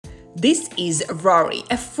This is RORRY,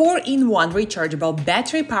 a 4-in-1 rechargeable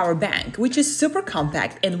battery power bank, which is super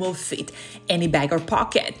compact and will fit any bag or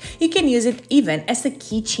pocket. You can use it even as a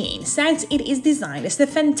keychain, since it is designed as a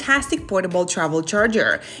fantastic portable travel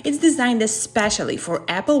charger. It's designed especially for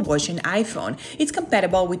Apple Watch and iPhone. It's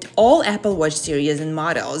compatible with all Apple Watch series and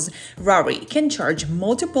models. RORRY can charge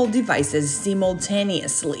multiple devices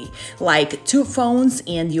simultaneously, like 2 phones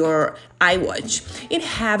and your iWatch. It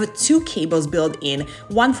have 2 cables built in,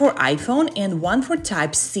 one for iPhone and one for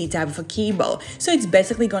Type-C type of a cable. So it's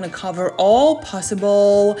basically gonna cover all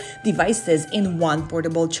possible devices in one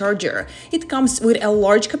portable charger. It comes with a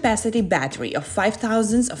large capacity battery of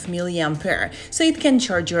 5000 mAh, so it can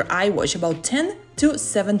charge your iWatch about 10 to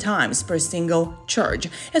 7 times per single charge,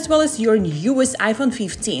 as well as your newest iPhone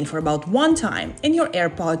 15 for about 1 time and your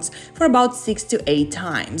AirPods for about 6 to 8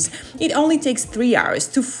 times. It only takes 3 hours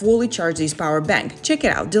to fully charge this power bank. Check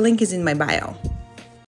it out, the link is in my bio.